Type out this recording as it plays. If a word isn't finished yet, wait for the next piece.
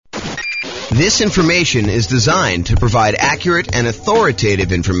This information is designed to provide accurate and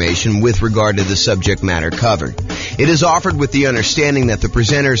authoritative information with regard to the subject matter covered. It is offered with the understanding that the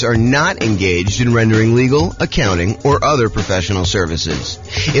presenters are not engaged in rendering legal, accounting, or other professional services.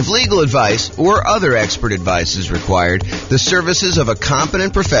 If legal advice or other expert advice is required, the services of a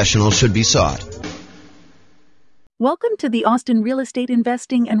competent professional should be sought. Welcome to the Austin Real Estate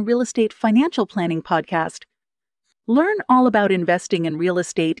Investing and Real Estate Financial Planning Podcast. Learn all about investing in real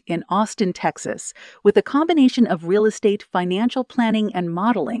estate in Austin, Texas, with a combination of real estate financial planning and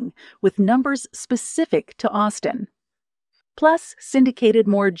modeling with numbers specific to Austin. Plus, syndicated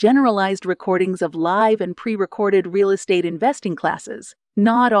more generalized recordings of live and pre-recorded real estate investing classes,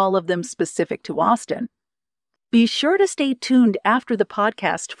 not all of them specific to Austin. Be sure to stay tuned after the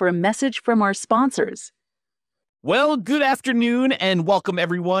podcast for a message from our sponsors. Well, good afternoon and welcome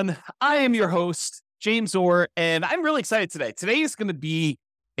everyone. I am your host, James Orr, and I'm really excited today. Today is going to be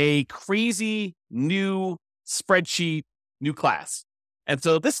a crazy new spreadsheet, new class. And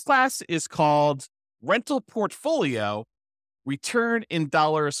so this class is called Rental Portfolio Return in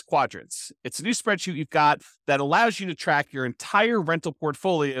Dollars Quadrants. It's a new spreadsheet you've got that allows you to track your entire rental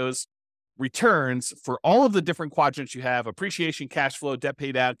portfolio's returns for all of the different quadrants you have: appreciation, cash flow, debt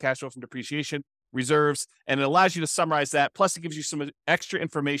paid out, cash flow from depreciation, reserves, and it allows you to summarize that. Plus, it gives you some extra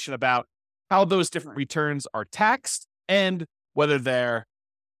information about how those different returns are taxed and whether they're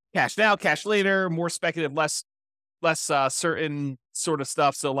cash now, cash later, more speculative, less certain sort of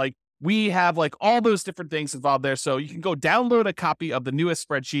stuff. So like we have like all those different things involved there. So you can go download a copy of the newest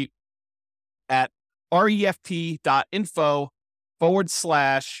spreadsheet at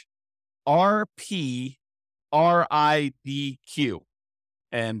refp.info/RPRIDQ.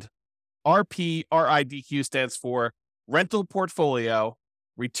 And RPRIDQ stands for Rental Portfolio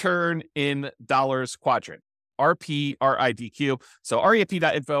Return in Dollars Quadrant. RPRIDQ. So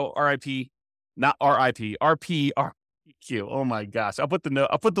refp.info, not RIP, RPRIDQ. Oh my gosh. I'll put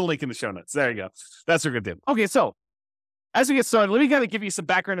the link in the show notes. There you go. That's what we're going to do. Okay, so as we get started, let me kind of give you some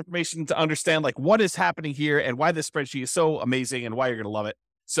background information to understand like what is happening here and why this spreadsheet is so amazing and why you're going to love it.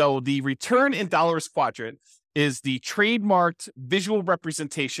 So the Return in Dollars Quadrant is the trademarked visual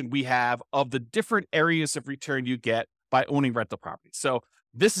representation we have of the different areas of return you get by owning rental properties. So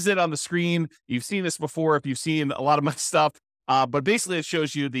this is it on the screen. You've seen this before if you've seen a lot of my stuff, but basically it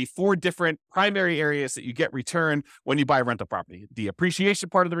shows you the 4 different primary areas that you get return when you buy a rental property. The appreciation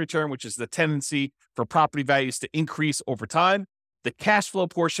part of the return, which is the tendency for property values to increase over time. The cash flow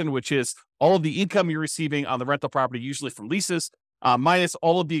portion, which is all of the income you're receiving on the rental property, usually from leases, minus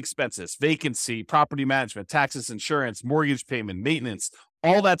all of the expenses: vacancy, property management, taxes, insurance, mortgage payment, maintenance,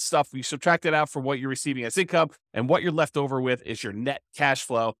 all that stuff. We subtract it out from what you're receiving as income, and what you're left over with is your net cash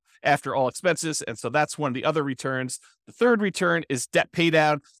flow after all expenses. And so that's one of the other returns. The third return is debt pay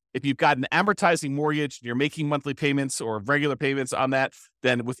down. If you've got an amortizing mortgage and you're making monthly payments or regular payments on that,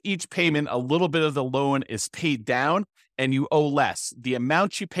 then with each payment, a little bit of the loan is paid down and you owe less. The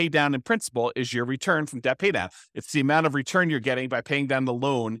amount you pay down in principal is your return from debt pay down. It's the amount of return you're getting by paying down the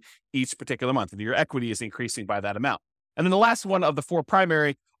loan each particular month, and your equity is increasing by that amount. And then the last one of the 4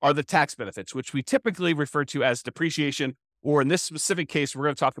 primary are the tax benefits, which we typically refer to as depreciation, or in this specific case, we're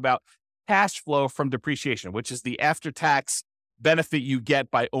going to talk about cash flow from depreciation, which is the after-tax benefit you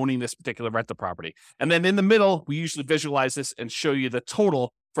get by owning this particular rental property. And then in the middle, we usually visualize this and show you the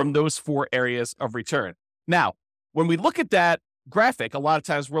total from those 4 areas of return. Now, when we look at that graphic, a lot of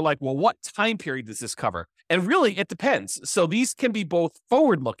times we're like, well, what time period does this cover? And really, it depends. So these can be both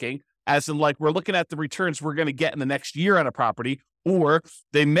forward-looking, as in like we're looking at the returns we're going to get in the next year on a property, or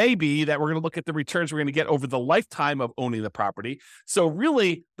they may be that we're going to look at the returns we're going to get over the lifetime of owning the property. So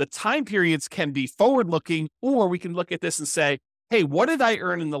really, the time periods can be forward-looking, or we can look at this and say, hey, what did I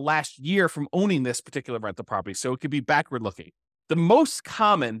earn in the last year from owning this particular rental property? So it could be backward-looking. The most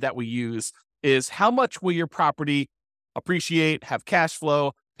common that we use is how much will your property appreciate, have cash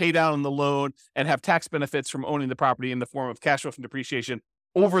flow, pay down on the loan, and have tax benefits from owning the property in the form of cash flow from depreciation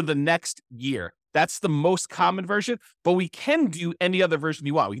over the next year. That's the most common version, but we can do any other version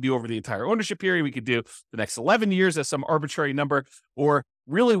you want. We can do over the entire ownership period. We could do the next 11 years as some arbitrary number, or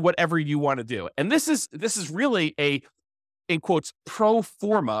really whatever you want to do. And this is really a, in quotes, pro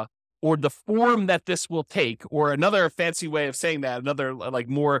forma, or the form that this will take, or another fancy way of saying that, another like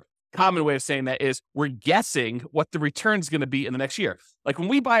more common way of saying that is we're guessing what the return is going to be in the next year. Like when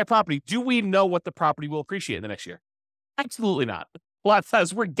we buy a property, do we know what the property will appreciate in the next year? Absolutely not. A lot of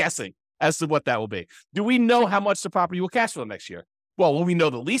times we're guessing as to what that will be. Do we know how much the property will cash flow next year? Well, we know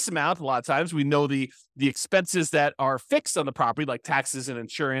the lease amount, a lot of times we know the expenses that are fixed on the property, like taxes and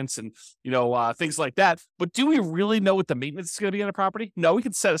insurance and, things like that. But do we really know what the maintenance is going to be on the property? No, we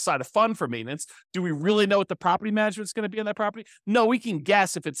can set aside a fund for maintenance. Do we really know what the property management is going to be on that property? No, we can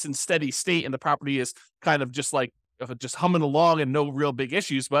guess if it's in steady state and the property is kind of just humming along and no real big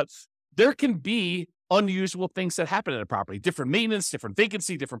issues. But there can be unusual things that happen in a property, different maintenance, different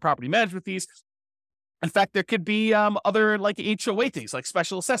vacancy, different property management fees. In fact, there could be other like HOA things, like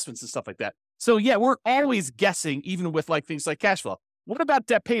special assessments and stuff like that. So yeah, we're always guessing, even with like things like cash flow. What about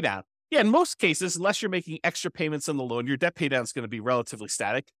debt pay down? Yeah, in most cases, unless you're making extra payments on the loan, your debt pay down is going to be relatively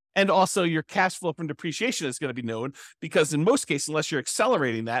static. And also your cash flow from depreciation is going to be known, because in most cases, unless you're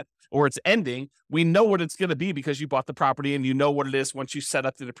accelerating that or it's ending, we know what it's going to be because you bought the property and you know what it is once you set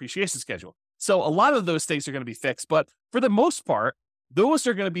up the depreciation schedule. So a lot of those things are going to be fixed, but for the most part, those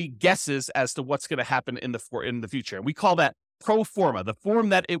are going to be guesses as to what's going to happen in the future. And we call that pro forma, the form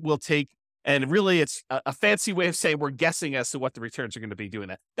that it will take. And really, it's a fancy way of saying we're guessing as to what the returns are going to be doing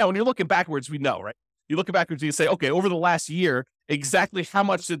that. Now, when you're looking backwards, we know, right? You look backwards and you say, okay, over the last year, exactly how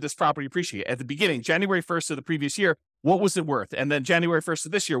much did this property appreciate? At the beginning, January 1st of the previous year, what was it worth? And then January 1st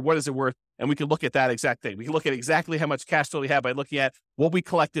of this year, what is it worth? And we can look at that exact thing. We can look at exactly how much cash flow we have by looking at what we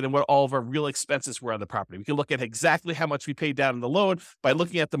collected and what all of our real expenses were on the property. We can look at exactly how much we paid down in the loan by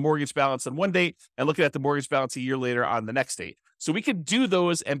looking at the mortgage balance on one date and looking at the mortgage balance a year later on the next date. So we can do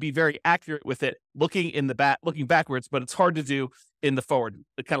those and be very accurate with it, looking backwards, but it's hard to do in the forward,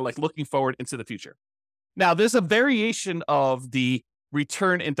 kind of like looking forward into the future. Now, there's a variation of the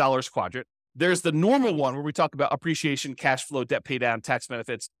return in dollars quadrant. There's the normal one where we talk about appreciation, cash flow, debt pay down, tax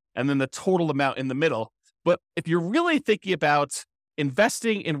benefits, and then the total amount in the middle. But if you're really thinking about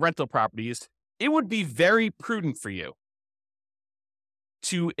investing in rental properties, it would be very prudent for you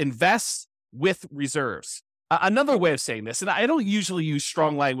to invest with reserves. Another way of saying this, and I don't usually use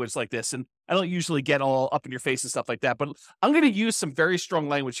strong language like this, and I don't usually get all up in your face and stuff like that, but I'm going to use some very strong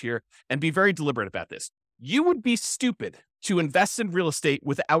language here and be very deliberate about this. You would be stupid to invest in real estate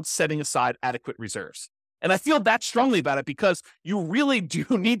without setting aside adequate reserves. And I feel that strongly about it because you really do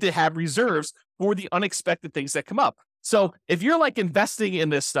need to have reserves for the unexpected things that come up. So if you're like investing in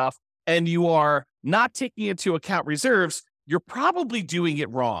this stuff and you are not taking into account reserves, you're probably doing it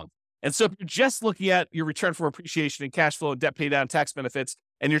wrong. And so if you're just looking at your return from appreciation and cash flow and debt pay down, tax benefits,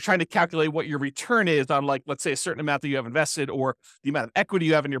 and you're trying to calculate what your return is on, like, let's say a certain amount that you have invested or the amount of equity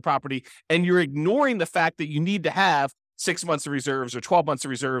you have in your property, and you're ignoring the fact that you need to have 6 months of reserves or 12 months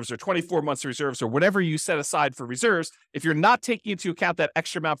of reserves or 24 months of reserves or whatever you set aside for reserves, if you're not taking into account that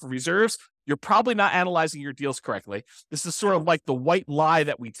extra amount for reserves, you're probably not analyzing your deals correctly. This is sort of like the white lie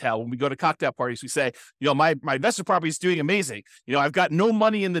that we tell when we go to cocktail parties. We say, my investment property is doing amazing. I've got no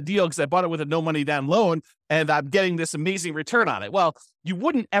money in the deal because I bought it with a no money down loan and I'm getting this amazing return on it. Well, you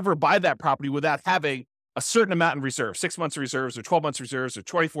wouldn't ever buy that property without having a certain amount in reserve, 6 months of reserves or 12 months of reserves or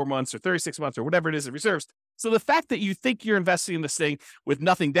 24 months or 36 months or whatever it is in reserves. So the fact that you think you're investing in this thing with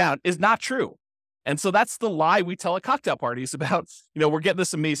nothing down is not true. And so that's the lie we tell at cocktail parties about, we're getting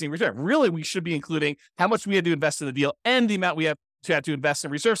this amazing return. Really, we should be including how much we had to invest in the deal and the amount we have to invest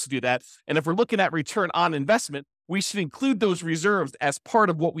in reserves to do that. And if we're looking at return on investment, we should include those reserves as part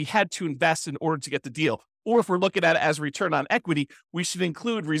of what we had to invest in order to get the deal. Or if we're looking at it as return on equity, we should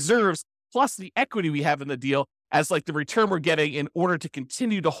include reserves plus the equity we have in the deal as like the return we're getting in order to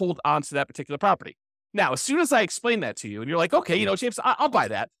continue to hold on to that particular property. Now, as soon as I explain that to you and you're like, okay, James, I'll buy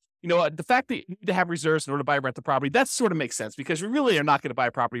that. The fact that you need to have reserves in order to buy or rent the property, that sort of makes sense because you really are not going to buy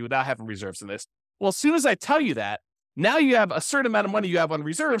a property without having reserves in this. Well, as soon as I tell you that, now you have a certain amount of money you have on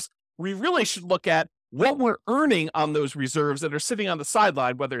reserves. We really should look at what we're earning on those reserves that are sitting on the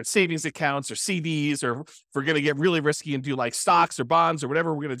sideline, whether it's savings accounts or CDs, or if we're going to get really risky and do like stocks or bonds or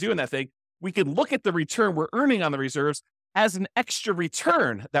whatever we're going to do in that thing. We can look at the return we're earning on the reserves as an extra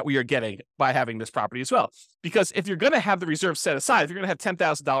return that we are getting by having this property as well. Because if you're going to have the reserve set aside, if you're going to have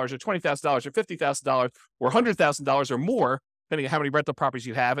 $10,000 or $20,000 or $50,000 or $100,000 or more, depending on how many rental properties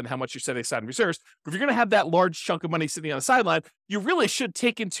you have and how much you're setting aside in reserves, but if you're going to have that large chunk of money sitting on the sideline, you really should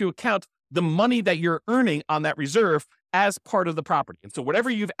take into account the money that you're earning on that reserve as part of the property. And so whatever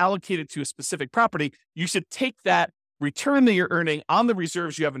you've allocated to a specific property, you should take that return that you're earning on the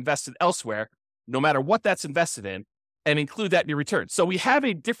reserves you have invested elsewhere, no matter what that's invested in, and include that in your return. So we have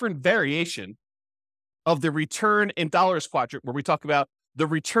a different variation of the return in dollars quadrant where we talk about the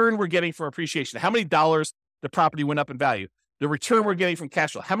return we're getting from appreciation, how many dollars the property went up in value, the return we're getting from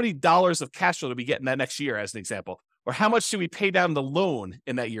cash flow, how many dollars of cash flow do we get in that next year as an example, or how much do we pay down the loan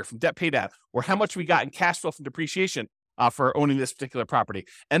in that year from debt pay down, or how much we got in cash flow from depreciation, for owning this particular property.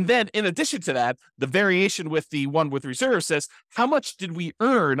 And then in addition to that, the variation with the one with reserves says, how much did we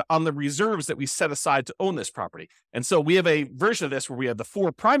earn on the reserves that we set aside to own this property? And so we have a version of this where we have the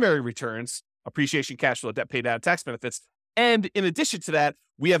 4 primary returns: appreciation, cash flow, debt paid down, tax benefits. And in addition to that,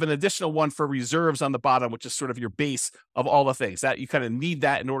 we have an additional one for reserves on the bottom, which is sort of your base of all the things that you kind of need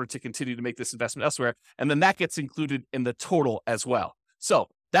that in order to continue to make this investment elsewhere. And then that gets included in the total as well. So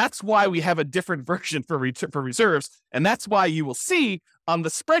that's why we have a different version for reserves. And that's why you will see on the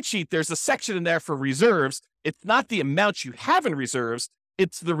spreadsheet, there's a section in there for reserves. It's not the amount you have in reserves.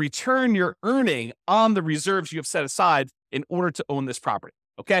 It's the return you're earning on the reserves you have set aside in order to own this property.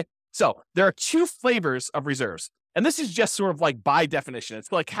 Okay. So there are 2 flavors of reserves. And this is just sort of like by definition.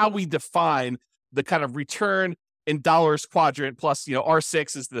 It's like how we define the kind of return in dollars quadrant plus,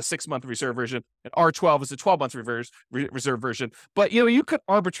 R6 is the 6-month reserve version and R12 is the 12-month reserve version. But, you could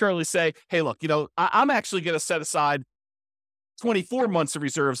arbitrarily say, hey, look, I'm actually going to set aside 24 months of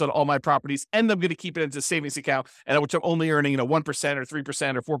reserves on all my properties, and I'm going to keep it into a savings account, and which I'm only earning, 1% or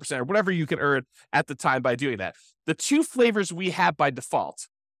 3% or 4% or whatever you can earn at the time by doing that. The 2 flavors we have by default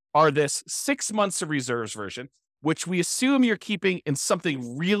are this 6 months of reserves version, which we assume you're keeping in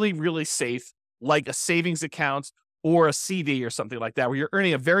something really, really safe, like a savings account or a CD or something like that, where you're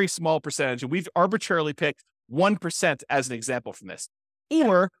earning a very small percentage. And we've arbitrarily picked 1% as an example from this.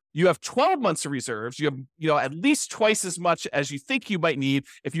 Or you have 12 months of reserves. You have, at least twice as much as you think you might need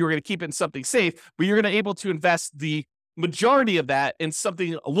if you were going to keep it in something safe, but you're going to be able to invest the majority of that in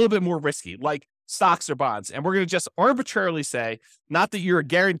something a little bit more risky, like stocks or bonds. And we're going to just arbitrarily say, not that you're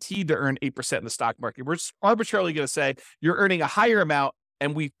guaranteed to earn 8% in the stock market. We're just arbitrarily going to say you're earning a higher amount.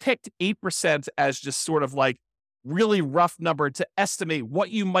 And we picked 8% as just sort of like really rough number to estimate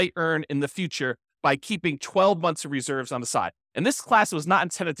what you might earn in the future by keeping 12 months of reserves on the side. And this class was not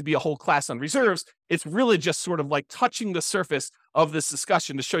intended to be a whole class on reserves. It's really just sort of like touching the surface of this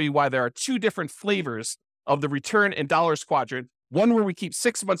discussion to show you why there are 2 different flavors of the return in dollars quadrant. One where we keep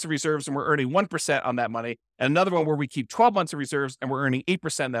 6 months of reserves and we're earning 1% on that money, and another one where we keep 12 months of reserves and we're earning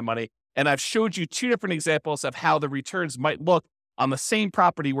 8% on that money. And I've showed you 2 different examples of how the returns might look on the same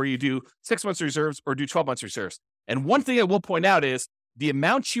property where you do 6 months of reserves or do 12 months of reserves. And one thing I will point out is the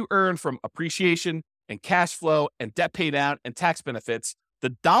amount you earn from appreciation and cash flow and debt pay down and tax benefits, the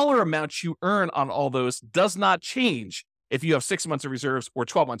dollar amount you earn on all those does not change if you have 6 months of reserves or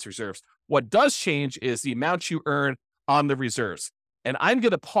 12 months of reserves. What does change is the amount you earn on the reserves. And I'm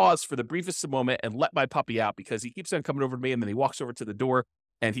going to pause for the briefest moment and let my puppy out because he keeps on coming over to me and then he walks over to the door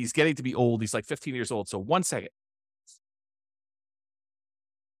and he's getting to be old. He's like 15 years old. So 1 second.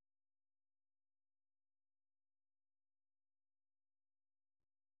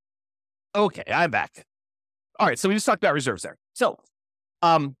 Okay, I'm back. All right, so we just talked about reserves there. So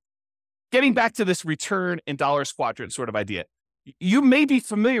getting back to this return in dollars quadrant sort of idea. You may be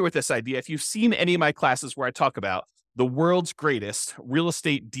familiar with this idea if you've seen any of my classes where I talk about the world's greatest real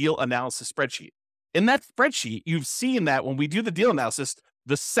estate deal analysis spreadsheet. In that spreadsheet, you've seen that when we do the deal analysis,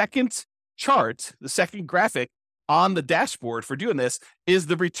 the second chart, the second graphic on the dashboard for doing this is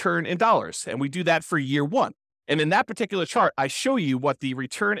the return in dollars. And we do that for year 1. And in that particular chart, I show you what the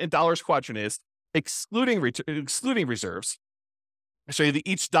return in dollars quadrant is, excluding reserves. I show you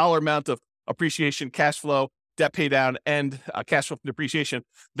each dollar amount of appreciation, cash flow, debt pay down, and cash flow from depreciation.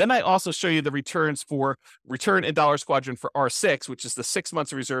 Then I also show you the returns for return in dollars quadrant for R6, which is the 6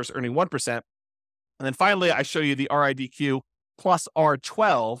 months of reserves earning 1%. And then finally, I show you the RIDQ plus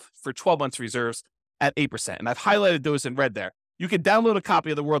R12 for 12 months reserves at 8%. And I've highlighted those in red there. You can download a copy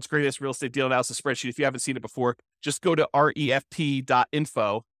of the world's greatest real estate deal analysis spreadsheet. If you haven't seen it before, just go to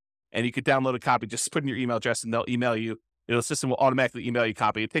refp.info and you could download a copy. Just put in your email address and they'll email you. The system will automatically email you a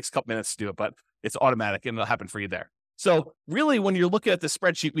copy. It takes a couple minutes to do it, but it's automatic and it'll happen for you there. So really, when you're looking at the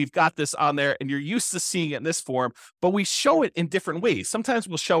spreadsheet, we've got this on there and you're used to seeing it in this form, but we show it in different ways. Sometimes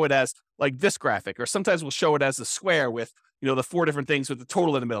we'll show it as like this graphic, or sometimes we'll show it as a square with, the 4 different things with the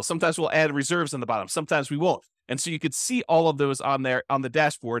total in the middle. Sometimes we'll add reserves on the bottom. Sometimes we won't. And so you could see all of those on there on the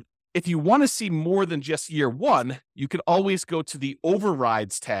dashboard. If you want to see more than just year 1, you can always go to the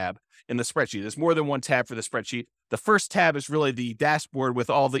overrides tab in the spreadsheet. There's more than one tab for the spreadsheet. The first tab is really the dashboard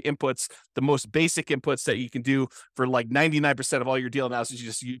with all the inputs, the most basic inputs that you can do for like 99% of all your deal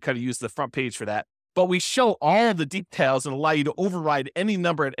analysis. You kind of use the front page for that. But we show all the details and allow you to override any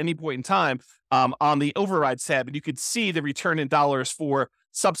number at any point in time on the overrides tab. And you could see the return in dollars for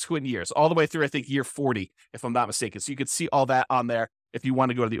subsequent years, all the way through, I think, year 40, if I'm not mistaken. So you could see all that on there if you want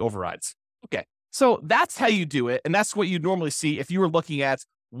to go to the overrides. Okay, so that's how you do it. And that's what you normally see if you were looking at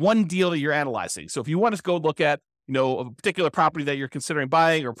one deal that you're analyzing. So if you want to go look at, a particular property that you're considering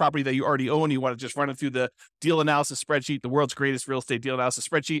buying or a property that you already own, you want to just run it through the deal analysis spreadsheet, the world's greatest real estate deal analysis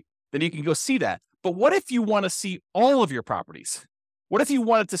spreadsheet, then you can go see that. But what if you want to see all of your properties? What if you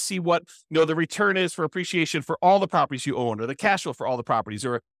wanted to see what, the return is for appreciation for all the properties you own, or the cash flow for all the properties,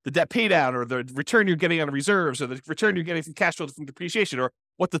 or the debt pay down, or the return you're getting on reserves, or the return you're getting from cash flow from depreciation, or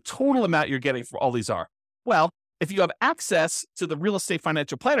what the total amount you're getting for all these are? Well, if you have access to the real estate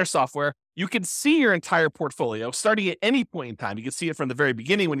financial planner software, you can see your entire portfolio starting at any point in time. You can see it from the very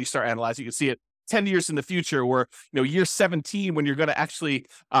beginning when you start analyzing. You can see it 10 years in the future, or year 17 when you're going to actually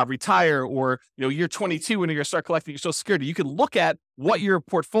retire, or year 22 when you're going to start collecting your Social Security. You can look at what your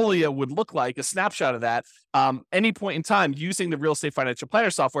portfolio would look like, a snapshot of that, any point in time using the real estate financial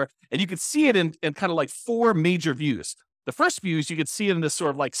planner software, and you can see it in kind of like 4 major views. The first view is you can see it in this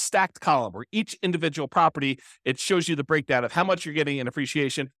sort of like stacked column where each individual property, it shows you the breakdown of how much you're getting in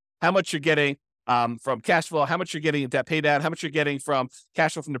appreciation, how much you're getting from cash flow, how much you're getting in debt pay down, how much you're getting from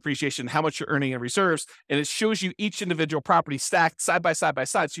cash flow from depreciation, how much you're earning in reserves. And it shows you each individual property stacked side by side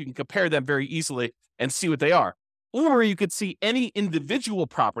so you can compare them very easily and see what they are. Or you could see any individual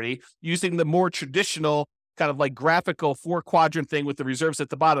property using the more traditional kind of like graphical 4-quadrant thing with the reserves at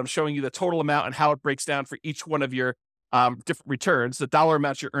the bottom, showing you the total amount and how it breaks down for each one of your different returns, the dollar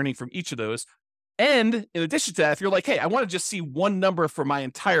amounts you're earning from each of those. And in addition to that, if you're like, hey, I want to just see one number for my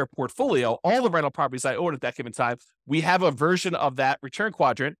entire portfolio, all the rental properties I own at that given time, we have a version of that return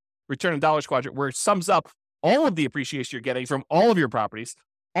in dollars quadrant, where it sums up all of the appreciation you're getting from all of your properties,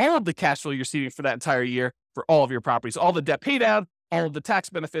 all of the cash flow you're receiving for that entire year for all of your properties, all the debt pay down, all of the tax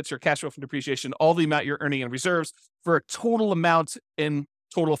benefits or cash flow from depreciation, all the amount you're earning in reserves, for a total amount in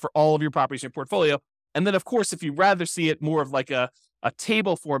total for all of your properties in your portfolio. And then, of course, if you rather see it more of like a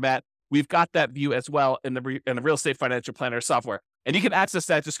table format, we've got that view as well in the real estate financial planner software. And you can access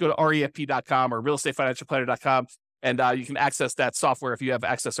that. Just go to refp.com or realestatefinancialplanner.com, and you can access that software if you have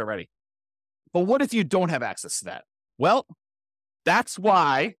access already. But what if you don't have access to that? Well, that's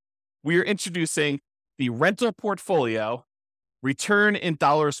why we're introducing the rental portfolio return in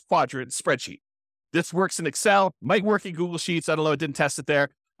dollars quadrant spreadsheet. This works in Excel, might work in Google Sheets. I don't know. I didn't test it there.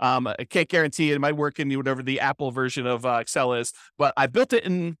 I can't guarantee it. It might work in whatever the Apple version of Excel is, but I built it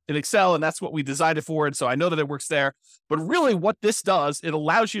in Excel, and that's what we designed it for. And so I know that it works there. But really what this does, it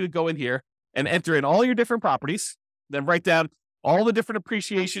allows you to go in here and enter in all your different properties, then write down all the different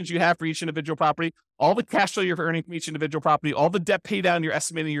appreciations you have for each individual property, all the cash flow you're earning from each individual property, all the debt pay down you're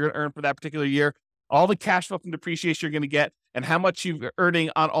estimating you're going to earn for that particular year, all the cash flow from depreciation you're going to get, and how much you're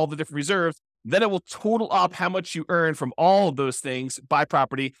earning on all the different reserves. Then it will total up how much you earn from all of those things by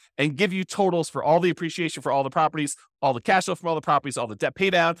property and give you totals for all the appreciation for all the properties, all the cash flow from all the properties, all the debt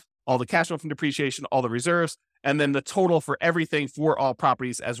pay down, all the cash flow from depreciation, all the reserves, and then the total for everything for all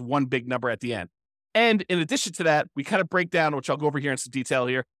properties as one big number at the end. And in addition to that, we kind of break down, which I'll go over here in some detail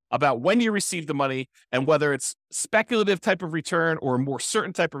here, about when you receive the money and whether it's speculative type of return or a more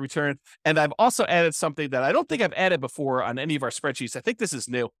certain type of return. And I've also added something that I don't think I've added before on any of our spreadsheets. I think this is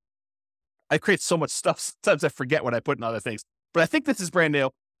new. I create so much stuff, sometimes I forget what I put in other things, but I think this is brand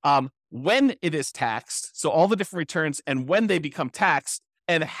new. When it is taxed, so all the different returns and when they become taxed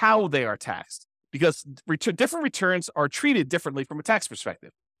and how they are taxed, because different returns are treated differently from a tax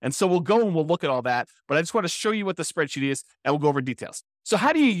perspective. And so we'll go and we'll look at all that, but I just want to show you what the spreadsheet is and we'll go over details. So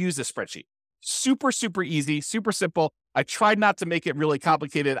how do you use this spreadsheet? Super, super easy, super simple. I tried not to make it really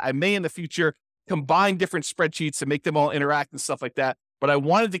complicated. I may in the future combine different spreadsheets and make them all interact and stuff like that. But I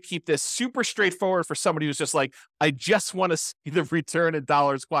wanted to keep this super straightforward for somebody who's just like, I just want to see the return in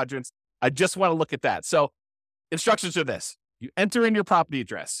dollars quadrants. I just want to look at that. So instructions are this. You enter in your property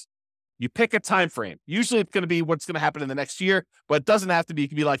address. You pick a time frame. Usually it's going to be what's going to happen in the next year, but it doesn't have to be. It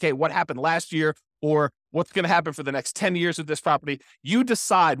can be like, hey, what happened last year or what's going to happen for the next 10 years with this property. You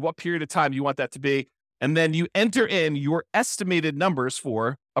decide what period of time you want that to be. And then you enter in your estimated numbers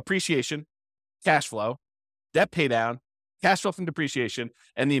for appreciation, cash flow, debt pay down, cash flow from depreciation,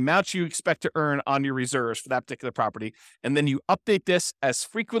 and the amount you expect to earn on your reserves for that particular property. And then you update this as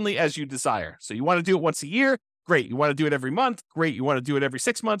frequently as you desire. So you want to do it once a year? Great. You want to do it every month? Great. You want to do it every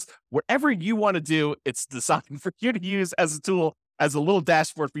 6 months? Whatever you want to do, it's designed for you to use as a tool, as a little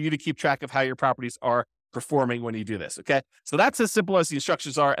dashboard for you to keep track of how your properties are performing when you do this. Okay. So that's as simple as the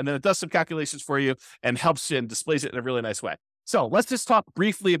instructions are. And then it does some calculations for you and helps you and displays it in a really nice way. So let's just talk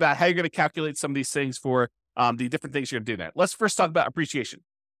briefly about how you're going to calculate some of these things for the different things you're going to do there. Let's first talk about appreciation.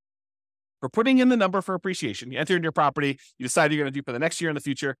 For putting in the number for appreciation, you enter in your property, you decide you're going to do for the next year in the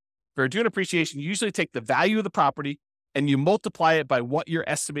future. For doing appreciation, you usually take the value of the property and you multiply it by what you're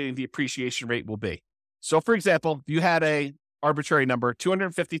estimating the appreciation rate will be. So for example, if you had a arbitrary number,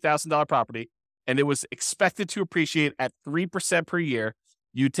 $250,000 property, and it was expected to appreciate at 3% per year,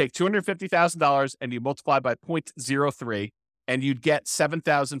 you'd take $250,000 and you multiply by 0.03, and you'd get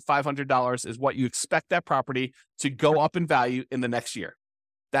 $7,500 is what you expect that property to go up in value in the next year.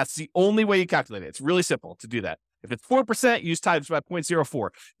 That's the only way you calculate it. It's really simple to do that. If it's 4%, use times by 0.04. If you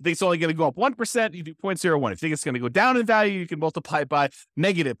think it's only going to go up 1%, you do 0.01. If you think it's going to go down in value, you can multiply it by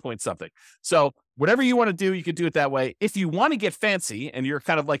negative point something. So whatever you want to do, you can do it that way. If you want to get fancy and you're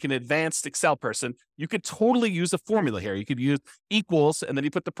kind of like an advanced Excel person, you could totally use a formula here. You could use equals, and then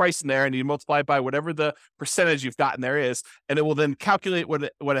you put the price in there and you multiply it by whatever the percentage you've gotten there is, and it will then calculate what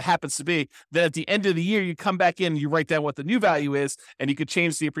it happens to be. Then at the end of the year, you come back in and you write down what the new value is, and you could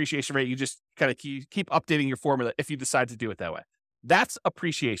change the appreciation rate. You just kind of keep updating your formula if you decide to do it that way. That's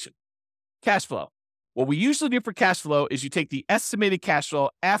appreciation. Cash flow. What we usually do for cash flow is you take the estimated cash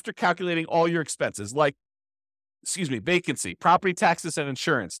flow after calculating all your expenses, like, vacancy, property taxes and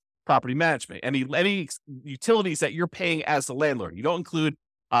insurance, property management, any utilities that you're paying as the landlord. You don't include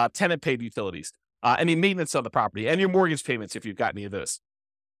tenant paid utilities, any maintenance on the property, and your mortgage payments if you've got any of those.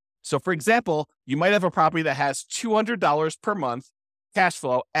 So for example, you might have a property that has $200 per month cash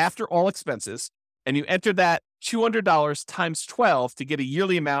flow after all expenses, and you enter that $200 times 12 to get a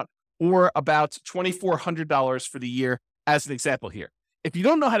yearly amount, or about $2,400 for the year as an example here. If you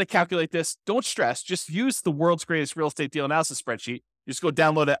don't know how to calculate this, don't stress. Just use the world's greatest real estate deal analysis spreadsheet. Just go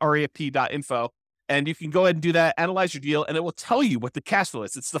download at refp.info, and you can go ahead and do that, analyze your deal, and it will tell you what the cash flow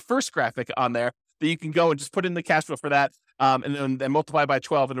is. It's the first graphic on there that you can go and just put in the cash flow for that, and then multiply by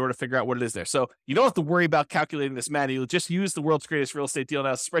 12 in order to figure out what it is there. So you don't have to worry about calculating this manually. Just use the world's greatest real estate deal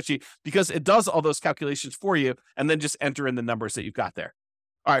analysis spreadsheet, because it does all those calculations for you, and then just enter in the numbers that you've got there.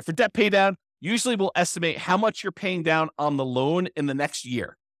 All right, for debt pay down, usually we'll estimate how much you're paying down on the loan in the next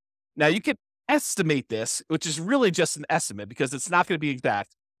year. Now, you can estimate this, which is really just an estimate because it's not going to be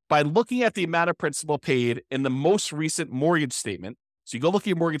exact, by looking at the amount of principal paid in the most recent mortgage statement. So you go look at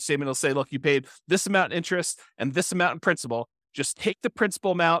your mortgage statement, it'll say, look, you paid this amount in interest and this amount in principal. Just take the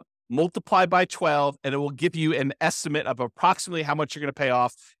principal amount, multiply by 12, and it will give you an estimate of approximately how much you're going to pay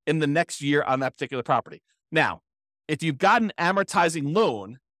off in the next year on that particular property. Now, if you've got an amortizing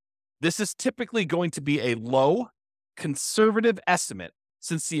loan, this is typically going to be a low, conservative estimate,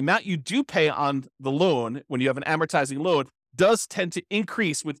 since the amount you do pay on the loan when you have an amortizing loan does tend to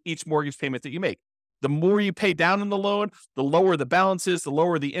increase with each mortgage payment that you make. The more you pay down on the loan, the lower the balance is, the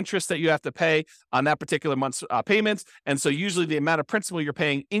lower the interest that you have to pay on that particular month's payments. And so usually the amount of principal you're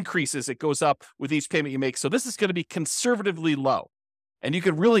paying increases. It goes up with each payment you make. So this is going to be conservatively low. And you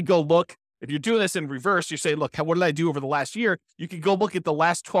can really go look. If you're doing this in reverse, you're saying, look, what did I do over the last year? You can go look at the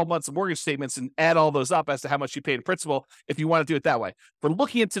last 12 months of mortgage statements and add all those up as to how much you paid in principal if you want to do it that way. For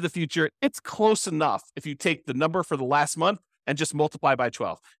looking into the future, it's close enough if you take the number for the last month and just multiply by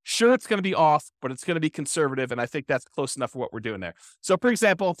 12. Sure, it's going to be off, but it's going to be conservative, and I think that's close enough for what we're doing there. So, for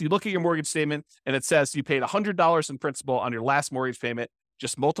example, if you look at your mortgage statement and it says you paid $100 in principal on your last mortgage payment,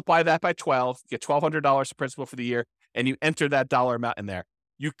 just multiply that by 12, get $1,200 in principal for the year, and you enter that dollar amount in there.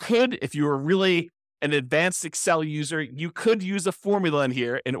 You could, if you were really an advanced Excel user, you could use a formula in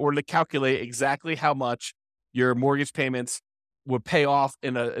here in order to calculate exactly how much your mortgage payments would pay off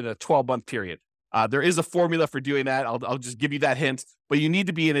in a 12-month period. There is a formula for doing that. I'll just give you that hint, but you need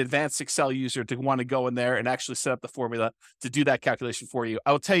to be an advanced Excel user to want to go in there and actually set up the formula to do that calculation for you.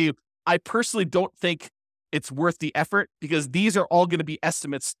 I will tell you, I personally don't think it's worth the effort because these are all going to be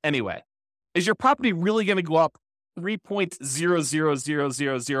estimates anyway. Is your property really going to go up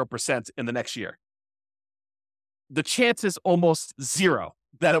 3.00000% in the next year? The chance is almost zero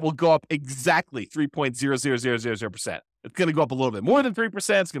that it will go up exactly 3.00000%. It's going to go up a little bit more than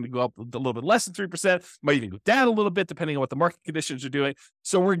 3%. It's going to go up a little bit less than 3%. Might even go down a little bit depending on what the market conditions are doing.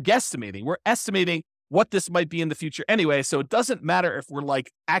 So we're guesstimating. We're estimating what this might be in the future anyway. So it doesn't matter if we're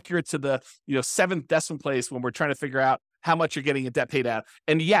like accurate to the seventh decimal place when we're trying to figure out how much you're getting in debt pay down.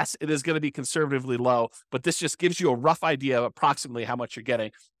 And yes, it is going to be conservatively low, but this just gives you a rough idea of approximately how much you're getting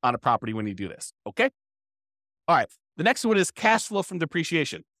on a property when you do this. Okay. All right. The next one is cash flow from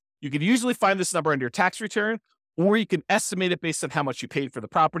depreciation. You can usually find this number on your tax return, or you can estimate it based on how much you paid for the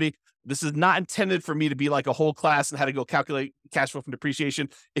property. This is not intended for me to be like a whole class on how to go calculate cash flow from depreciation.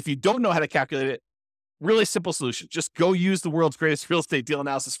 If you don't know how to calculate it, really simple solution. Just go use the world's greatest real estate deal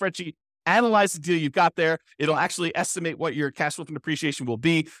analysis spreadsheet. Analyze the deal you've got there. It'll actually estimate what your cash flow from depreciation will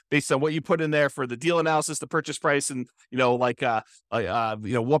be based on what you put in there for the deal analysis, the purchase price, and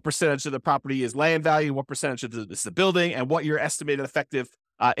what percentage of the property is land value, what percentage of is the building, and what your estimated effective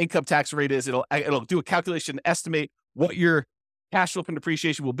income tax rate is. It'll do a calculation to estimate what your cash flow from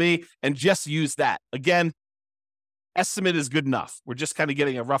depreciation will be, and just use that. Again, estimate is good enough. We're just kind of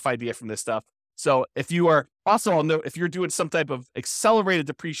getting a rough idea from this stuff. So if you are also, I'll note, if you're doing some type of accelerated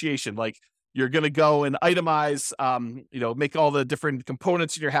depreciation, like you're going to go and itemize, make all the different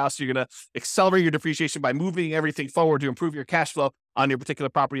components in your house. You're going to accelerate your depreciation by moving everything forward to improve your cash flow on your particular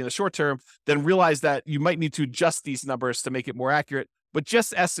property in the short term. Then realize that you might need to adjust these numbers to make it more accurate, but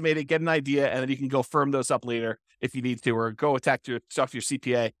just estimate it, get an idea, and then you can go firm those up later if you need to, or go talk to your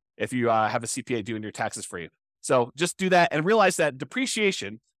CPA if you have a CPA doing your taxes for you. So just do that and realize that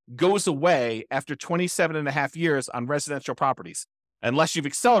depreciation goes away after 27 and a half years on residential properties, unless you've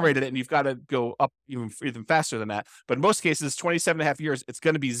accelerated it and you've got to go up even faster than that. But in most cases, 27 and a half years, it's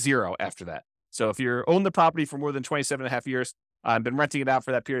going to be zero after that. So if you own the property for more than 27 and a half years, and been renting it out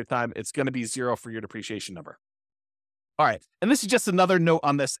for that period of time, it's going to be zero for your depreciation number. All right. And this is just another note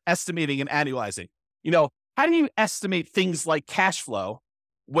on this estimating and annualizing. How do you estimate things like cash flow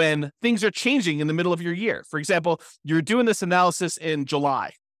when things are changing in the middle of your year? For example, you're doing this analysis in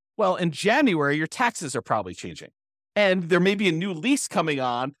July. Well, in January, your taxes are probably changing. And there may be a new lease coming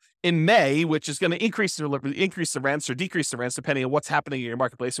on in May, which is going to increase the rents or decrease the rents, depending on what's happening in your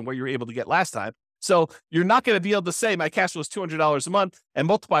marketplace and what you were able to get last time. So you're not going to be able to say my cash flow is $200 a month and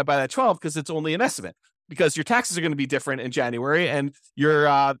multiply by that 12 because it's only an estimate, because your taxes are going to be different in January, and your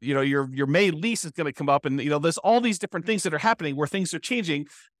May lease is going to come up, and there's all these different things that are happening where things are changing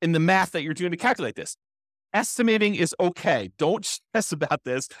in the math that you're doing to calculate this. Estimating is okay. Don't stress about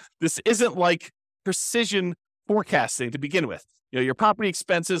this. This isn't like precision forecasting to begin with. Your property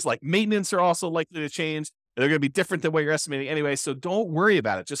expenses like maintenance are also likely to change. They're going to be different than what you're estimating anyway. So don't worry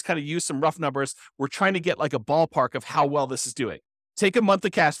about it. Just kind of use some rough numbers. We're trying to get like a ballpark of how well this is doing. Take a month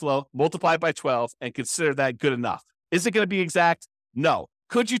of cash flow, multiply it by 12, and consider that good enough. Is it going to be exact? No.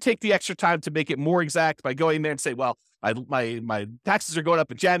 Could you take the extra time to make it more exact by going there and say, well, my taxes are going up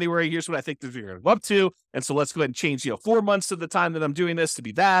in January. Here's what I think they're going to go up to. And so let's go ahead and change, 4 months of the time that I'm doing this to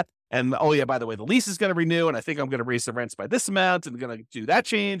be that. And oh yeah, by the way, the lease is going to renew, and I think I'm going to raise the rents by this amount, and I'm going to do that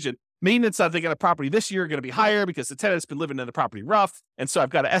change. And maintenance, I think on a property this year are going to be higher because the tenant's been living in the property rough. And so I've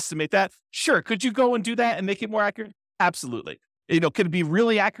got to estimate that. Sure. Could you go and do that and make it more accurate? Absolutely. Could it be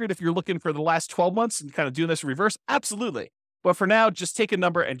really accurate if you're looking for the last 12 months and kind of doing this in reverse? Absolutely. But for now, just take a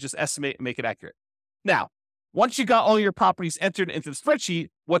number and just estimate and make it accurate. Now, once you got all your properties entered into the spreadsheet,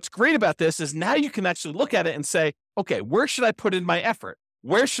 what's great about this is now you can actually look at it and say, okay, where should I put in my effort?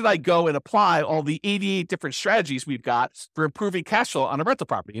 Where should I go and apply all the 88 different strategies we've got for improving cash flow on a rental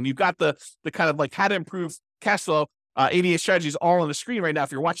property? And you've got the kind of like how to improve cash flow 88 strategies all on the screen right now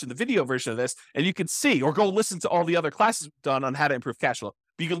if you're watching the video version of this, and you can see, or go listen to all the other classes we've done on how to improve cash flow.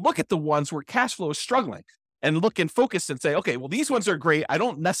 But you can look at the ones where cash flow is struggling and look and focus and say, okay, well, these ones are great. I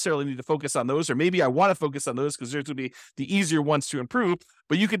don't necessarily need to focus on those, or maybe I want to focus on those because those will be the easier ones to improve.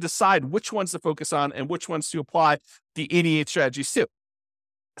 But you can decide which ones to focus on and which ones to apply the 88 strategies to.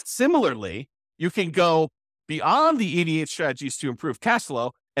 Similarly, you can go beyond the 88 strategies to improve cash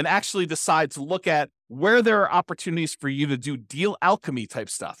flow and actually decide to look at where there are opportunities for you to do deal alchemy type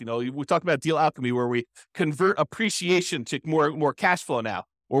stuff. We talk about deal alchemy where we convert appreciation to more cash flow now,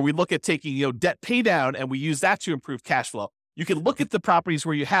 or we look at taking, debt pay down and we use that to improve cash flow. You can look at the properties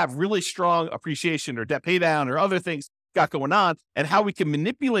where you have really strong appreciation or debt pay down or other things got going on, and how we can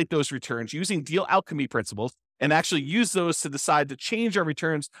manipulate those returns using deal alchemy principles and actually use those to decide to change our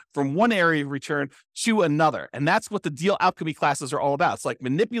returns from one area of return to another. And that's what the deal alchemy classes are all about. It's like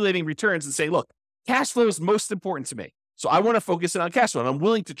manipulating returns and saying, look, cash flow is most important to me. So I want to focus in on cash flow, and I'm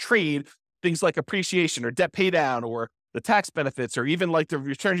willing to trade things like appreciation or debt pay down or the tax benefits, or even like the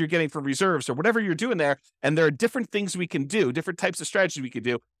returns you're getting from reserves or whatever you're doing there. And there are different things we can do, different types of strategies we can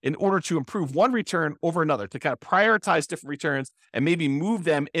do in order to improve one return over another, to kind of prioritize different returns and maybe move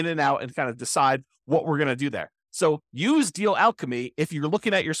them in and out and kind of decide what we're going to do there. So use deal alchemy if you're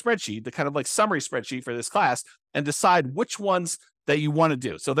looking at your spreadsheet, the kind of like summary spreadsheet for this class, and decide which ones that you want to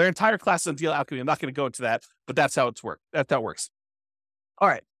do. So their entire class on deal alchemy, I'm not going to go into that, but that's how it's worked. That works. All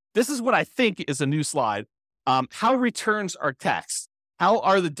right. This is what I think is a new slide. How returns are taxed. How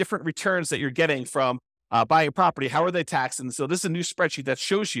are the different returns that you're getting from buying a property? How are they taxed? And so this is a new spreadsheet that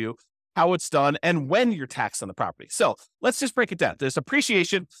shows you how it's done and when you're taxed on the property. So let's just break it down. There's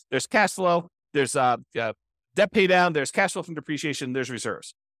appreciation, there's cash flow, there's debt pay down, there's cash flow from depreciation, there's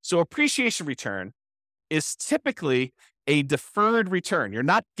reserves. So appreciation return is typically a deferred return. You're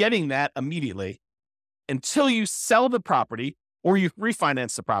not getting that immediately until you sell the property or you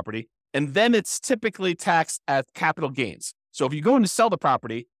refinance the property, and then it's typically taxed as capital gains. So if you go in to sell the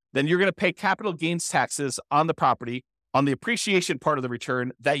property, then you're going to pay capital gains taxes on the property on the appreciation part of the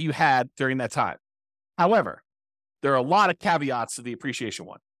return that you had during that time. However, there are a lot of caveats to the appreciation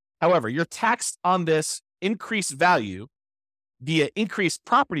one. However, you're taxed on this increased value via increased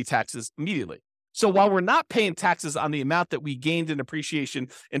property taxes immediately. So while we're not paying taxes on the amount that we gained in appreciation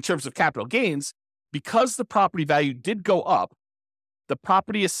in terms of capital gains, because the property value did go up, the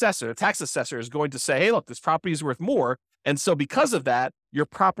property assessor, the tax assessor, is going to say, hey, look, this property is worth more. And so because of that, your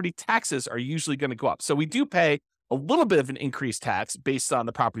property taxes are usually going to go up. So we do pay a little bit of an increased tax based on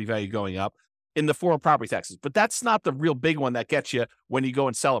the property value going up in the form of property taxes. But that's not the real big one that gets you when you go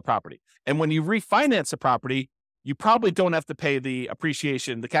and sell a property. And when you refinance a property, you probably don't have to pay the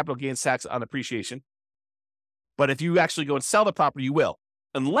appreciation, the capital gains tax on appreciation. But if you actually go and sell the property, you will,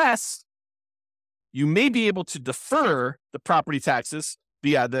 unless you may be able to defer the property taxes,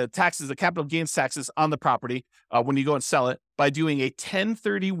 the taxes, the capital gains taxes on the property when you go and sell it by doing a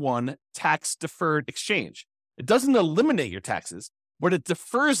 1031 tax deferred exchange. It doesn't eliminate your taxes, but it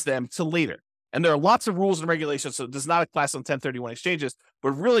defers them to later. And there are lots of rules and regulations, so it does not class on 1031 exchanges,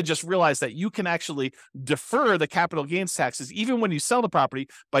 but really just realize that you can actually defer the capital gains taxes even when you sell the property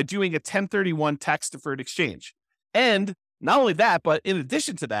by doing a 1031 tax deferred exchange. And not only that, but in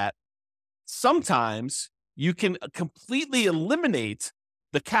addition to that, sometimes you can completely eliminate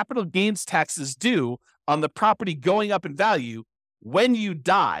the capital gains taxes due on the property going up in value when you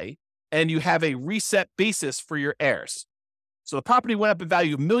die and you have a reset basis for your heirs. So the property went up in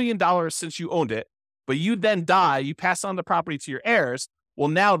value $1 million since you owned it, but you then die, you pass on the property to your heirs. Well,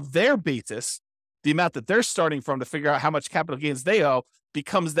 now their basis, the amount that they're starting from to figure out how much capital gains they owe,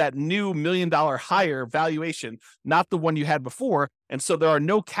 becomes that new $1 million higher valuation, not the one you had before. And so there are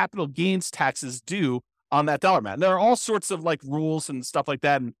no capital gains taxes due on that dollar amount. And there are all sorts of like rules and stuff like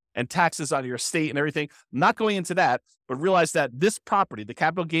that and taxes on your estate and everything. I'm not going into that, but realize that this property, the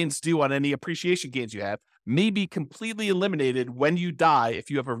capital gains due on any appreciation gains you have, may be completely eliminated when you die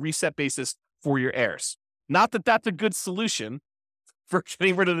if you have a reset basis for your heirs. Not that that's a good solution for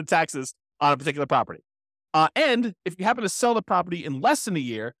getting rid of the taxes on a particular property. And if you happen to sell the property in less than a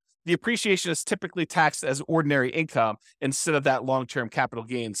year, the appreciation is typically taxed as ordinary income instead of that long-term capital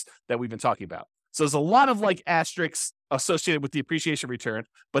gains that we've been talking about. So there's a lot of like asterisks associated with the appreciation return,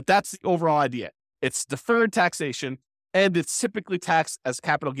 but that's the overall idea. It's deferred taxation, and it's typically taxed as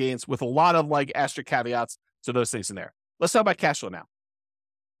capital gains with a lot of like asterisk caveats to those things in there. Let's talk about cash flow now.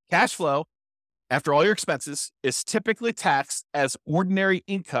 Cash flow, after all your expenses, is typically taxed as ordinary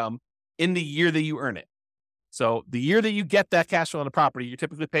income in the year that you earn it. So the year that you get that cash flow on the property, you're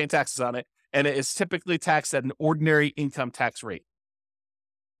typically paying taxes on it, and it is typically taxed at an ordinary income tax rate.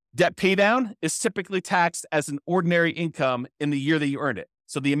 Debt paydown is typically taxed as an ordinary income in the year that you earn it.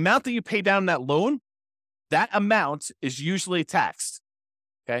 So the amount that you pay down that loan, that amount is usually taxed.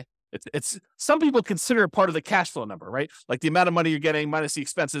 Okay. It's some people consider it part of the cash flow number, right? Like the amount of money you're getting minus the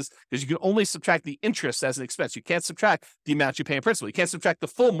expenses, because you can only subtract the interest as an expense. You can't subtract the amount you pay in principal. You can't subtract the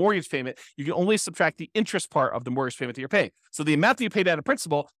full mortgage payment. You can only subtract the interest part of the mortgage payment that you're paying. So the amount that you pay down in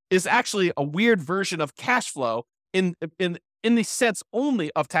principal is actually a weird version of cash flow in the sense only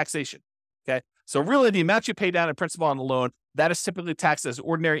of taxation. Okay. So really the amount you pay down in principal on the loan, that is typically taxed as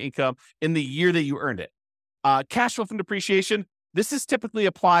ordinary income in the year that you earned it. Cash flow from depreciation, this is typically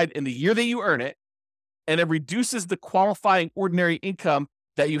applied in the year that you earn it, and it reduces the qualifying ordinary income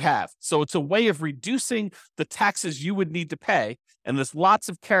that you have. So it's a way of reducing the taxes you would need to pay. And there's lots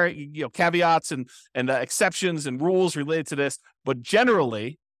of caveats and exceptions and rules related to this. But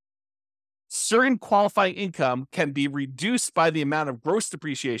generally, certain qualifying income can be reduced by the amount of gross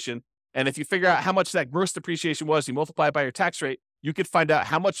depreciation. And if you figure out how much that gross depreciation was, you multiply it by your tax rate, you could find out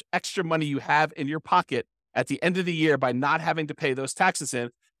how much extra money you have in your pocket at the end of the year by not having to pay those taxes in.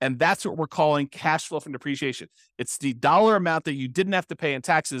 And that's what we're calling cash flow from depreciation. It's the dollar amount that you didn't have to pay in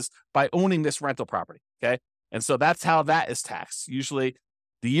taxes by owning this rental property. Okay. And so that's how that is taxed. Usually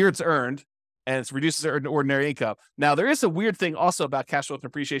the year it's earned, and it's reduces an ordinary income. Now, there is a weird thing also about cash flow from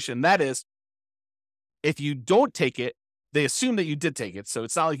depreciation. And that is, if you don't take it, they assume that you did take it. So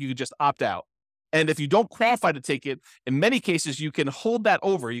it's not like you could just opt out. And if you don't qualify to take it, in many cases, you can hold that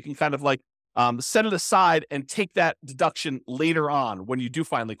over. You can kind of like set it aside and take that deduction later on when you do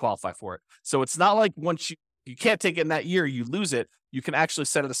finally qualify for it. So it's not like once you can't take it in that year, you lose it. You can actually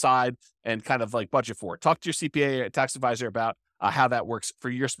set it aside and kind of like budget for it. Talk to your CPA or tax advisor about how that works for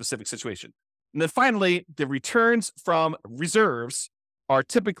your specific situation. And then finally, the returns from reserves are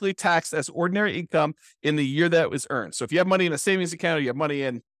typically taxed as ordinary income in the year that it was earned. So if you have money in a savings account, or you have money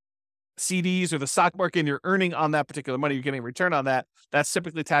in CDs or the stock market, and you're earning on that particular money, you're getting a return on that, that's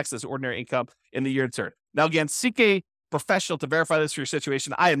typically taxed as ordinary income in the year it's earned. Now, again, seek a professional to verify this for your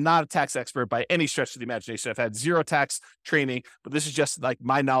situation. I am not a tax expert by any stretch of the imagination. I've had zero tax training, but this is just like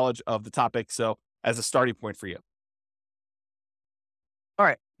my knowledge of the topic. So as a starting point for you. All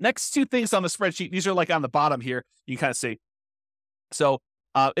right. Next two things on the spreadsheet. These are like on the bottom here. You can kind of see. So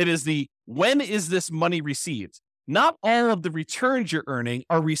it is the when is this money received? Not all of the returns you're earning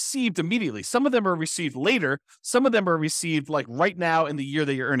are received immediately. Some of them are received later. Some of them are received like right now in the year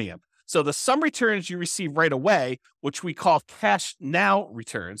that you're earning them. So the some returns you receive right away, which we call cash now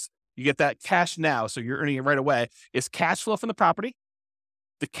returns, you get that cash now, so you're earning it right away, is cash flow from the property.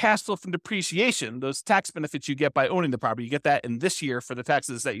 The cash flow from depreciation, those tax benefits you get by owning the property, you get that in this year for the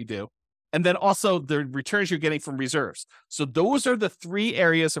taxes that you do. And then also the returns you're getting from reserves. So those are the three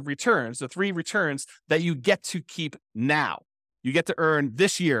areas of returns, the three returns that you get to keep now. You get to earn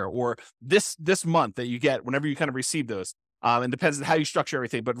this year or this month that you get whenever you kind of receive those. It depends on how you structure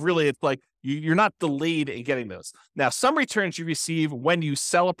everything, but really it's like you're not delayed in getting those. Now, some returns you receive when you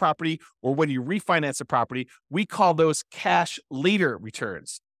sell a property or when you refinance a property, we call those cash later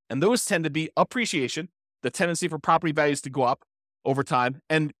returns. And those tend to be appreciation, the tendency for property values to go up over time,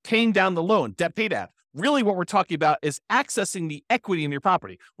 and paying down the loan, debt pay down. Really what we're talking about is accessing the equity in your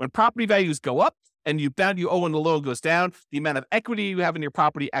property. When property values go up and you owe and the loan goes down, the amount of equity you have in your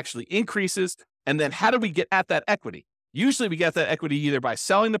property actually increases. And then how do we get at that equity? Usually we get that equity either by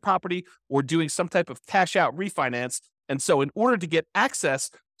selling the property or doing some type of cash out refinance. And so in order to get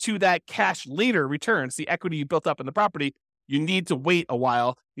access to that cash later returns, the equity you built up in the property, you need to wait a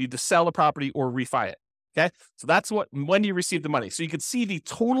while. You need to sell the property or refi it. Okay. So that's when you receive the money. So you can see the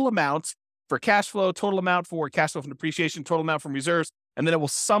total amount for cash flow, total amount for cash flow from depreciation, total amount from reserves. And then it will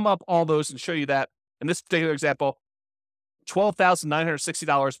sum up all those and show you that in this particular example,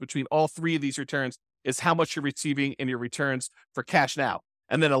 $12,960 between all three of these returns is how much you're receiving in your returns for cash now.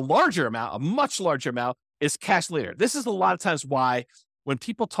 And then a much larger amount is cash later. This is a lot of times why when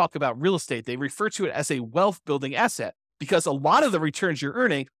people talk about real estate, they refer to it as a wealth building asset because a lot of the returns you're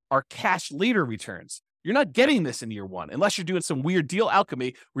earning are cash later returns. You're not getting this in year one unless you're doing some weird deal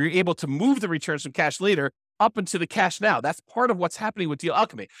alchemy where you're able to move the returns from cash later up into the cash now. That's part of what's happening with deal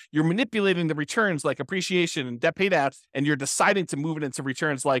alchemy. You're manipulating the returns like appreciation and debt paid out, and you're deciding to move it into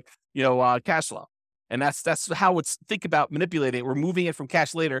returns like, cash flow. And that's how it's think about manipulating it. We're moving it from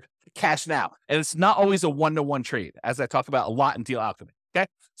cash later to cash now. And it's not always a one-to-one trade, as I talk about a lot in deal alchemy. Okay.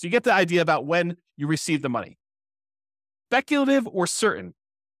 So you get the idea about when you receive the money. Speculative or certain.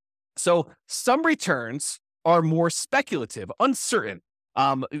 So some returns are more speculative, uncertain.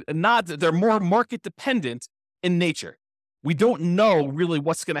 They're more market dependent in nature. We don't know really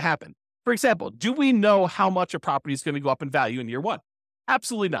what's going to happen. For example, do we know how much a property is going to go up in value in year one?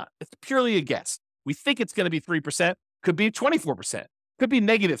 Absolutely not. It's purely a guess. We think it's going to be 3%, could be 24%, could be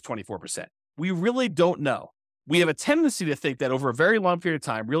negative 24%. We really don't know. We have a tendency to think that over a very long period of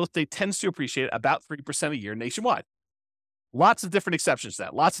time, real estate tends to appreciate about 3% a year nationwide. Lots of different exceptions to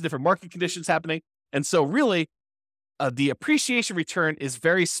that, lots of different market conditions happening. And so really, the appreciation return is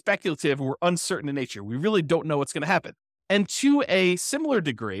very speculative or uncertain in nature. We really don't know what's going to happen. And to a similar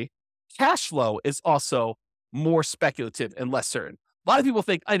degree, cash flow is also more speculative and less certain. A lot of people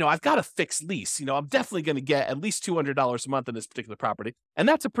think, I've got a fixed lease. I'm definitely going to get at least $200 a month in this particular property. And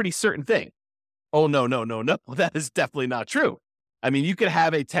that's a pretty certain thing. Oh, no. That is definitely not true. I mean, you could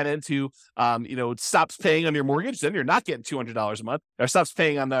have a tenant who, stops paying on your mortgage, then you're not getting $200 a month, or stops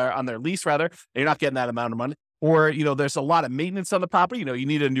paying on their lease rather, and you're not getting that amount of money. Or, there's a lot of maintenance on the property. You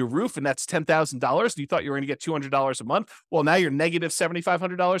need a new roof and that's $10,000. And you thought you were going to get $200 a month. Well, now you're negative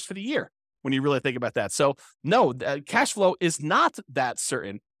 $7,500 for the year when you really think about that. So no, cash flow is not that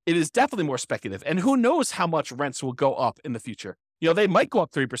certain. It is definitely more speculative. And who knows how much rents will go up in the future. They might go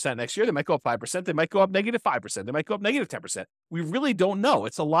up 3% next year. They might go up 5%. They might go up negative 5%. They might go up negative 10%. We really don't know.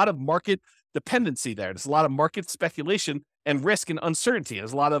 It's a lot of market dependency there. There's a lot of market speculation and risk and uncertainty.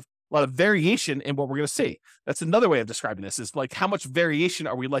 There's a lot of variation in what we're going to see. That's another way of describing this is like how much variation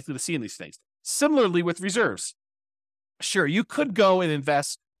are we likely to see in these things? Similarly with reserves. Sure, you could go and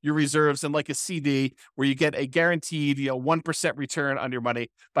invest your reserves in like a CD where you get a guaranteed 1% return on your money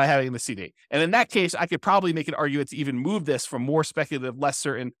by having the CD. And in that case, I could probably make an argument to even move this from more speculative, less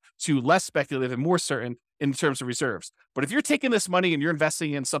certain to less speculative and more certain in terms of reserves. But if you're taking this money and you're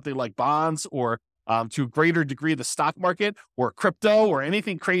investing in something like bonds or to a greater degree the stock market or crypto or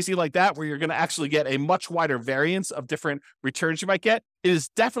anything crazy like that, where you're going to actually get a much wider variance of different returns you might get, it is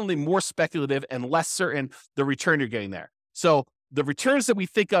definitely more speculative and less certain the return you're getting there. So the returns that we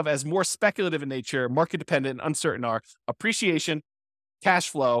think of as more speculative in nature, market dependent and uncertain are appreciation, cash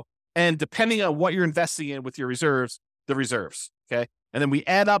flow, and depending on what you're investing in with your reserves, the reserves. Okay. And then we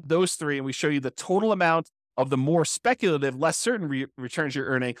add up those three and we show you the total amount of the more speculative, less certain returns you're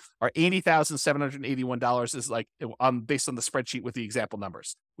earning are $80,781 is like based on the spreadsheet with the example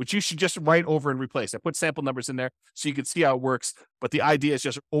numbers, which you should just write over and replace. I put sample numbers in there so you can see how it works, but the idea is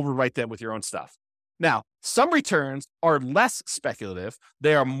just overwrite them with your own stuff. Now, some returns are less speculative.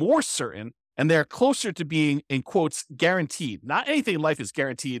 They are more certain, and they're closer to being, in quotes, guaranteed. Not anything in life is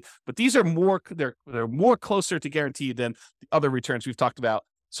guaranteed, but these are they're more closer to guaranteed than the other returns we've talked about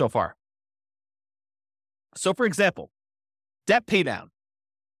so far. So, for example, debt pay down.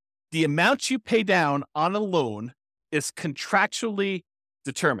 The amount you pay down on a loan is contractually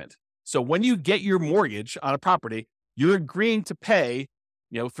determined. So when you get your mortgage on a property, you're agreeing to pay,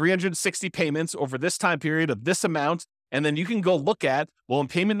 360 payments over this time period of this amount. And then you can go look at, well, in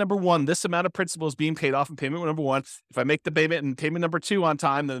payment number 1, this amount of principal is being paid off in payment number 1. If I make the payment in payment number 2 on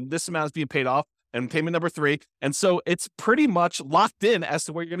time, then this amount is being paid off in payment number 3. And so it's pretty much locked in as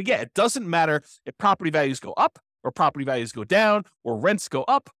to what you're going to get. It doesn't matter if property values go up or property values go down or rents go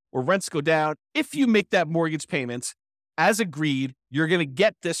up or rents go down. If you make that mortgage payment as agreed, you're going to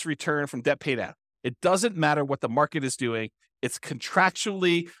get this return from debt pay down. It doesn't matter what the market is doing. It's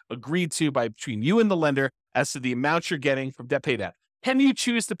contractually agreed to between you and the lender as to the amount you're getting from debt pay down. Can you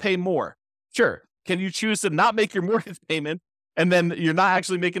choose to pay more? Sure. Can you choose to not make your mortgage payment and then you're not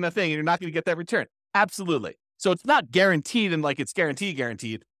actually making a thing and you're not going to get that return? Absolutely. So it's not guaranteed and like it's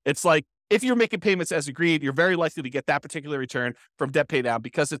guaranteed. It's like if you're making payments as agreed, you're very likely to get that particular return from debt pay down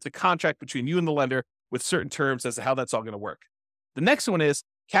because it's a contract between you and the lender with certain terms as to how that's all going to work. The next one is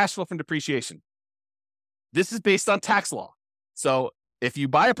cash flow from depreciation. This is based on tax law. So if you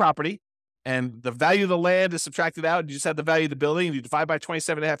buy a property and the value of the land is subtracted out, and you just have the value of the building and you divide by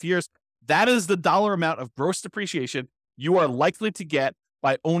 27 and a half years, that is the dollar amount of gross depreciation you are likely to get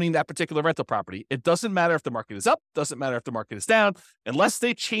by owning that particular rental property. It doesn't matter if the market is up, doesn't matter if the market is down, unless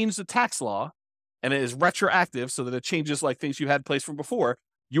they change the tax law and it is retroactive so that it changes like things you had in place from before,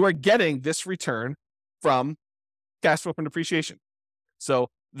 you are getting this return from cash flow from depreciation. So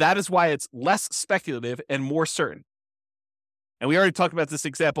that is why it's less speculative and more certain. And we already talked about this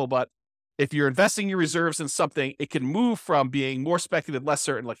example, but if you're investing your reserves in something, it can move from being more speculative, less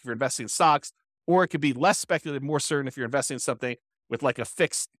certain, like if you're investing in stocks, or it could be less speculative, more certain if you're investing in something with like a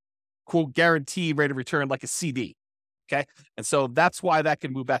fixed, quote, guaranteed rate of return, like a CD. Okay. And so that's why that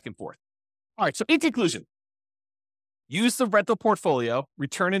can move back and forth. All right. So in conclusion, use the rental portfolio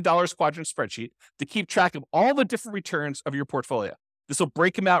return in dollars quadrant spreadsheet to keep track of all the different returns of your portfolio. This will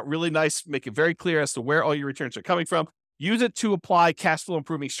break them out really nice, make it very clear as to where all your returns are coming from. Use it to apply cash flow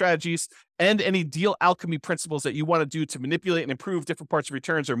improving strategies and any deal alchemy principles that you want to do to manipulate and improve different parts of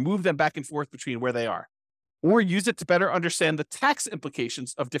returns or move them back and forth between where they are. Or use it to better understand the tax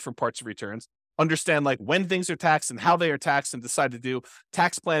implications of different parts of returns, understand like when things are taxed and how they are taxed, and decide to do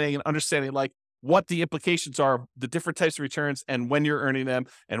tax planning and understanding like what the implications are of the different types of returns and when you're earning them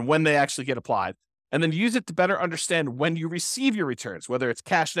and when they actually get applied. And then use it to better understand when you receive your returns, whether it's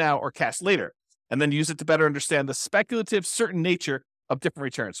cash now or cash later. And then use it to better understand the speculative, certain nature of different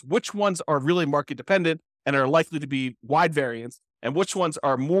returns. Which ones are really market dependent and are likely to be wide variance, and which ones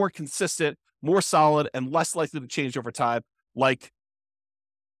are more consistent, more solid, and less likely to change over time, like,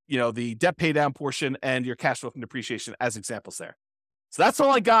 the debt pay down portion and your cash flow from depreciation as examples there. So that's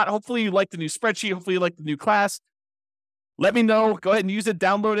all I got. Hopefully you like the new spreadsheet. Hopefully you like the new class. Let me know. Go ahead and use it,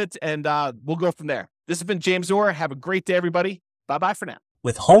 download it, and we'll go from there. This has been James Orr. Have a great day, everybody. Bye-bye for now.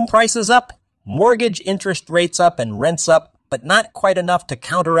 With home prices up, mortgage interest rates up, and rents up, but not quite enough to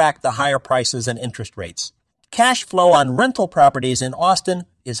counteract the higher prices and interest rates, cash flow on rental properties in Austin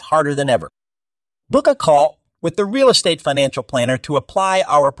is harder than ever. Book a call with the Real Estate Financial Planner to apply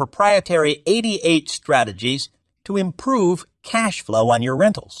our proprietary 88 strategies to improve cash flow on your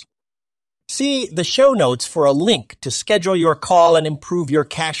rentals. See the show notes for a link to schedule your call and improve your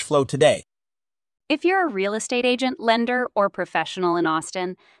cash flow today. If you're a real estate agent, lender, or professional in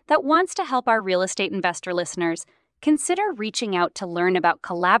Austin that wants to help our real estate investor listeners, consider reaching out to learn about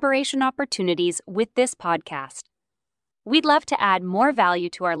collaboration opportunities with this podcast. We'd love to add more value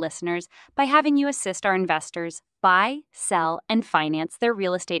to our listeners by having you assist our investors buy, sell, and finance their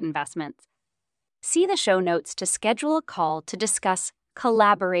real estate investments. See the show notes to schedule a call to discuss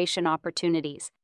collaboration opportunities.